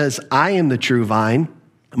 Jesus says, I am the true vine.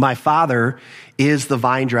 My Father is the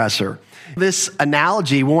vine dresser. This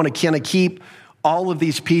analogy, we want to kind of keep all of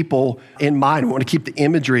these people in mind. We want to keep the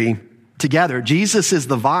imagery together. Jesus is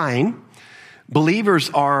the vine. Believers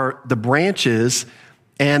are the branches,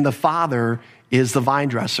 and the Father is the vine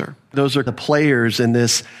dresser. Those are the players in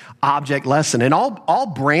this object lesson. And all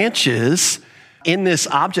branches in this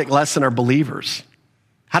object lesson are believers.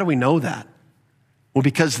 How do we know that? Well,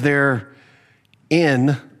 because they're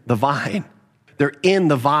in the vine. They're in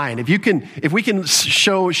the vine. If we can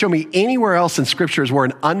show me anywhere else in scriptures where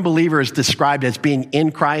an unbeliever is described as being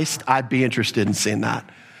in Christ, I'd be interested in seeing that.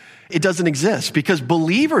 It doesn't exist because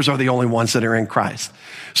believers are the only ones that are in Christ.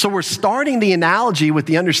 So we're starting the analogy with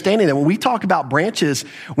the understanding that when we talk about branches,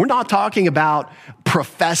 we're not talking about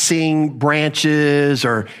professing branches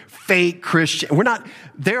or fake Christians.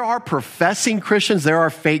 There are professing Christians. There are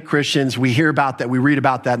fake Christians. We hear about that. We read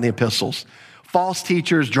about that in the epistles. False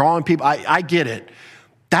teachers, drawing people. I get it.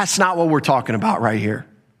 That's not what we're talking about right here.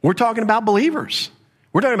 We're talking about believers.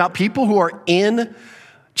 We're talking about people who are in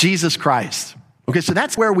Jesus Christ. Okay, so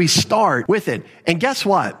that's where we start with it. And guess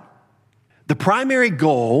what? The primary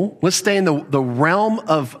goal, let's stay in the realm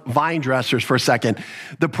of vine dressers for a second.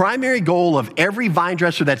 The primary goal of every vine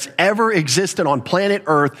dresser that's ever existed on planet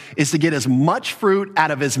Earth is to get as much fruit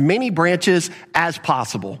out of as many branches as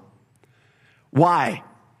possible. Why?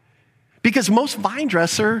 Because most vine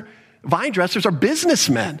dressers are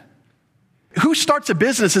businessmen. Who starts a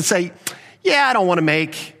business and say, yeah, I don't want to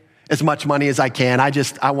make as much money as I can.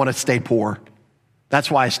 I want to stay poor. That's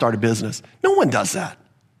why I start a business. No one does that.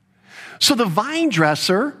 So the vine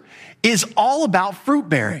dresser is all about fruit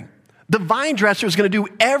bearing. The vine dresser is going to do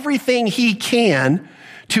everything he can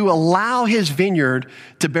to allow his vineyard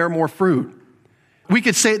to bear more fruit. We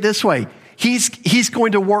could say it this way. He's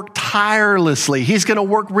going to work tirelessly. He's going to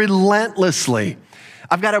work relentlessly.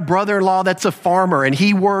 I've got a brother-in-law that's a farmer, and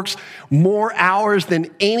he works more hours than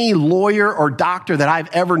any lawyer or doctor that I've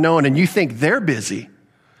ever known, and you think they're busy.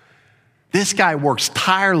 This guy works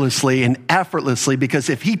tirelessly and effortlessly because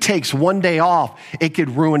if he takes one day off, it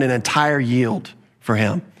could ruin an entire yield for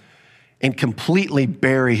him and completely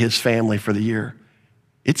bury his family for the year.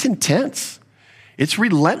 It's intense. It's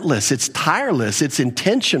relentless. It's tireless. It's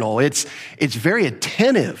intentional. It's very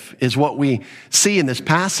attentive is what we see in this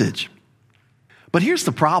passage. But here's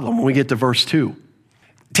the problem when we get to verse 2.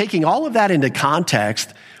 Taking all of that into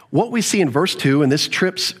context, what we see in verse 2, and this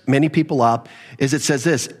trips many people up, is it says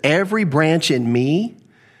this, every branch in me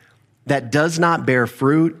that does not bear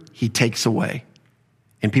fruit, he takes away.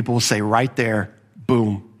 And people will say right there,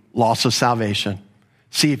 boom, loss of salvation.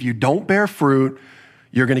 See, if you don't bear fruit,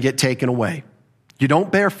 you're going to get taken away. You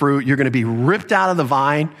don't bear fruit, you're going to be ripped out of the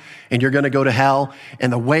vine, and you're going to go to hell.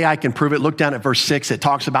 And the way I can prove it, look down at verse 6, it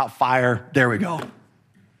talks about fire. There we go.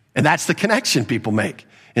 And that's the connection people make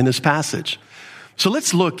in this passage. So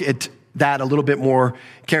let's look at that a little bit more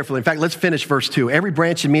carefully. In fact, let's finish verse 2. Every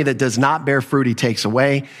branch in me that does not bear fruit, he takes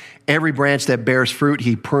away. Every branch that bears fruit,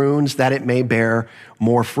 he prunes that it may bear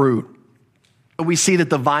more fruit. We see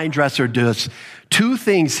that the vine dresser does two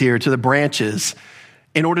things here to the branches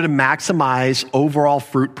in order to maximize overall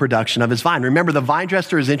fruit production of his vine. Remember, the vine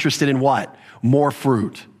dresser is interested in what? More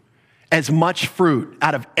fruit. As much fruit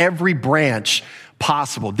out of every branch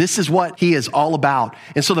possible. This is what he is all about.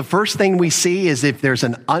 And so the first thing we see is if there's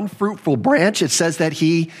an unfruitful branch, it says that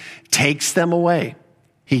he takes them away.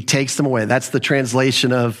 He takes them away. That's the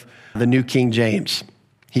translation of the New King James.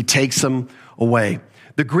 He takes them away.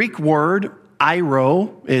 The Greek word,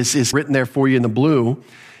 airo, is written there for you in the blue,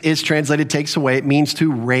 is translated takes away. It means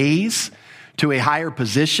to raise to a higher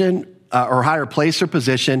position or higher place or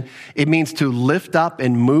position. It means to lift up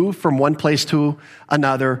and move from one place to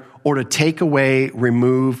another, or to take away,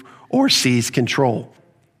 remove, or seize control.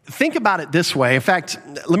 Think about it this way. In fact,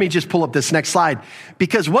 let me just pull up this next slide,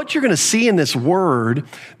 because what you're going to see in this word,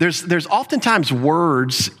 there's oftentimes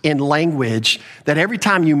words in language that every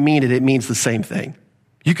time you mean it, it means the same thing.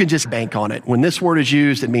 You can just bank on it. When this word is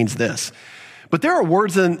used, it means this. But there are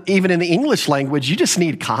words even in the English language, you just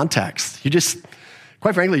need context.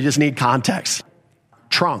 Quite frankly, you just need context.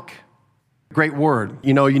 Trunk, great word.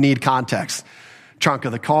 You need context. Trunk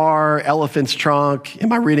of the car, elephant's trunk.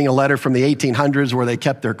 Am I reading a letter from the 1800s where they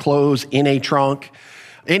kept their clothes in a trunk?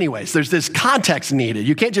 Anyways, there's this context needed.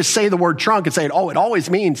 You can't just say the word trunk and say, it always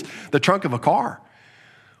means the trunk of a car.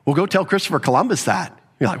 Well, go tell Christopher Columbus that.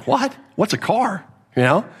 You're like, what? What's a car?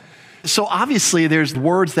 So obviously there's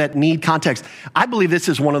words that need context. I believe this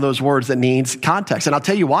is one of those words that needs context. And I'll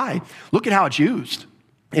tell you why. Look at how it's used.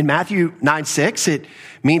 In Matthew 9:6, it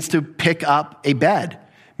means to pick up a bed.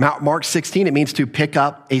 Mark 16, it means to pick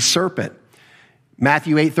up a serpent.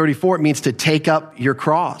 Matthew 8:34, it means to take up your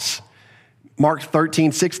cross. Mark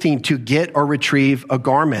 13:16, to get or retrieve a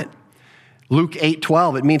garment. Luke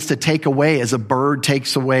 8:12, it means to take away as a bird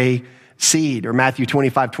takes away seed. Or Matthew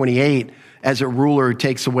 25:28, as a ruler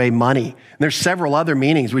takes away money. And there's several other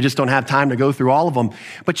meanings. We just don't have time to go through all of them.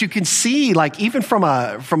 But you can see, like, even from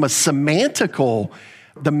a semantical,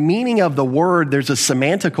 the meaning of the word, there's a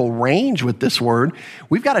semantical range with this word.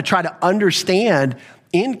 We've got to try to understand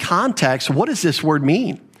in context, what does this word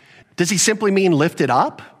mean? Does he simply mean lift it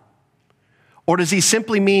up? Or does he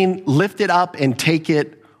simply mean lift it up and take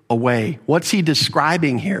it away? What's he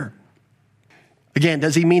describing here? Again,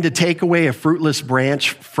 does he mean to take away a fruitless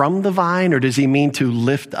branch from the vine, or does he mean to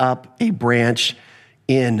lift up a branch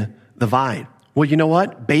in the vine? Well, you know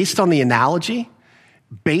what? Based on the analogy,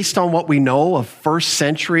 based on what we know of first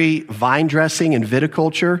century vine dressing and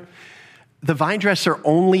viticulture, the vine dresser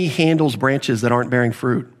only handles branches that aren't bearing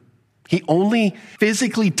fruit. He only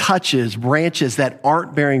physically touches branches that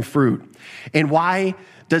aren't bearing fruit. And why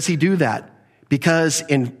does he do that? Because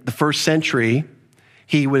in the first century,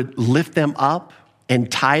 he would lift them up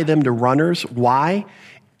and tie them to runners. Why?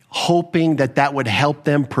 Hoping that would help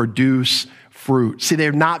them produce fruit. See,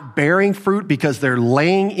 they're not bearing fruit because they're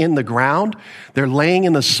laying in the ground. They're laying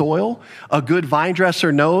in the soil. A good vine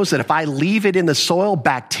dresser knows that if I leave it in the soil,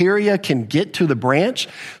 bacteria can get to the branch.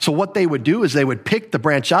 So what they would do is they would pick the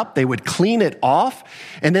branch up, they would clean it off,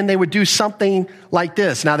 and then they would do something like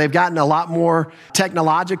this. Now, they've gotten a lot more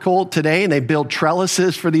technological today, and they build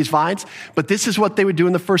trellises for these vines, but this is what they would do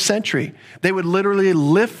in the first century. They would literally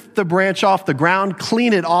lift the branch off the ground,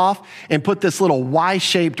 clean it off, and put this little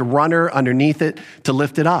Y-shaped runner underneath it to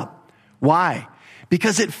lift it up. Why?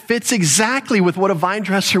 Because it fits exactly with what a vine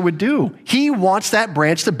dresser would do. He wants that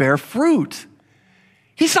branch to bear fruit.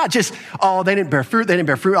 He's not just, oh, they didn't bear fruit,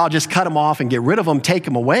 I'll just cut them off and get rid of them, take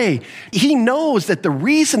them away. He knows that the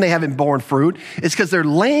reason they haven't borne fruit is because they're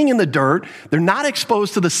laying in the dirt, they're not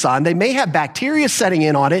exposed to the sun, they may have bacteria setting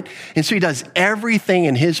in on it, and so he does everything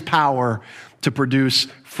in his power to produce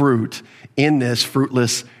fruit in this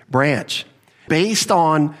fruitless branch. Based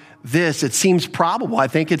on this, it seems probable. I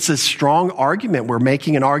think it's a strong argument. We're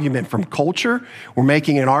making an argument from culture. We're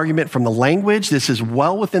making an argument from the language. This is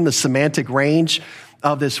well within the semantic range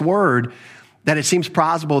of this word, that it seems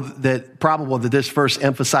probable that this verse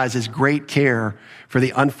emphasizes great care for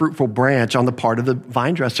the unfruitful branch on the part of the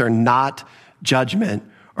vine dresser, not judgment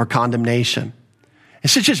or condemnation.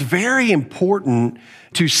 It's just very important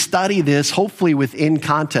to study this, hopefully within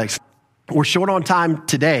context. We're short on time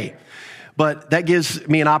today, but that gives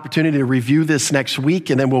me an opportunity to review this next week,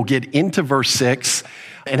 and then we'll get into verse 6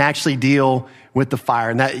 and actually deal with the fire.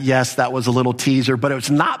 And that was a little teaser, but it was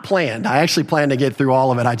not planned. I actually planned to get through all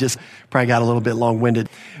of it. I just probably got a little bit long-winded.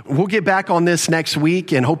 We'll get back on this next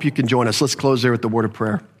week and hope you can join us. Let's close there with the word of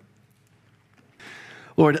prayer.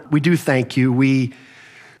 Lord, we do thank you.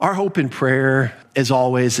 Our hope and prayer, as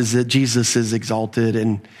always, is that Jesus is exalted,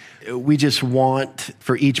 and we just want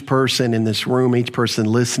for each person in this room, each person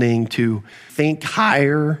listening, to think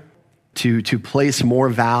higher, to place more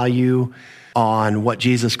value on what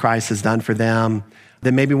Jesus Christ has done for them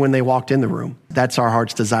than maybe when they walked in the room. That's our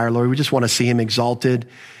heart's desire, Lord. We just want to see him exalted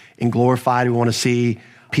and glorified. We want to see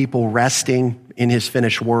people resting in his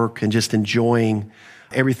finished work and just enjoying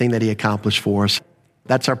everything that he accomplished for us.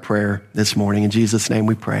 That's our prayer this morning. In Jesus' name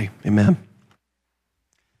we pray. Amen.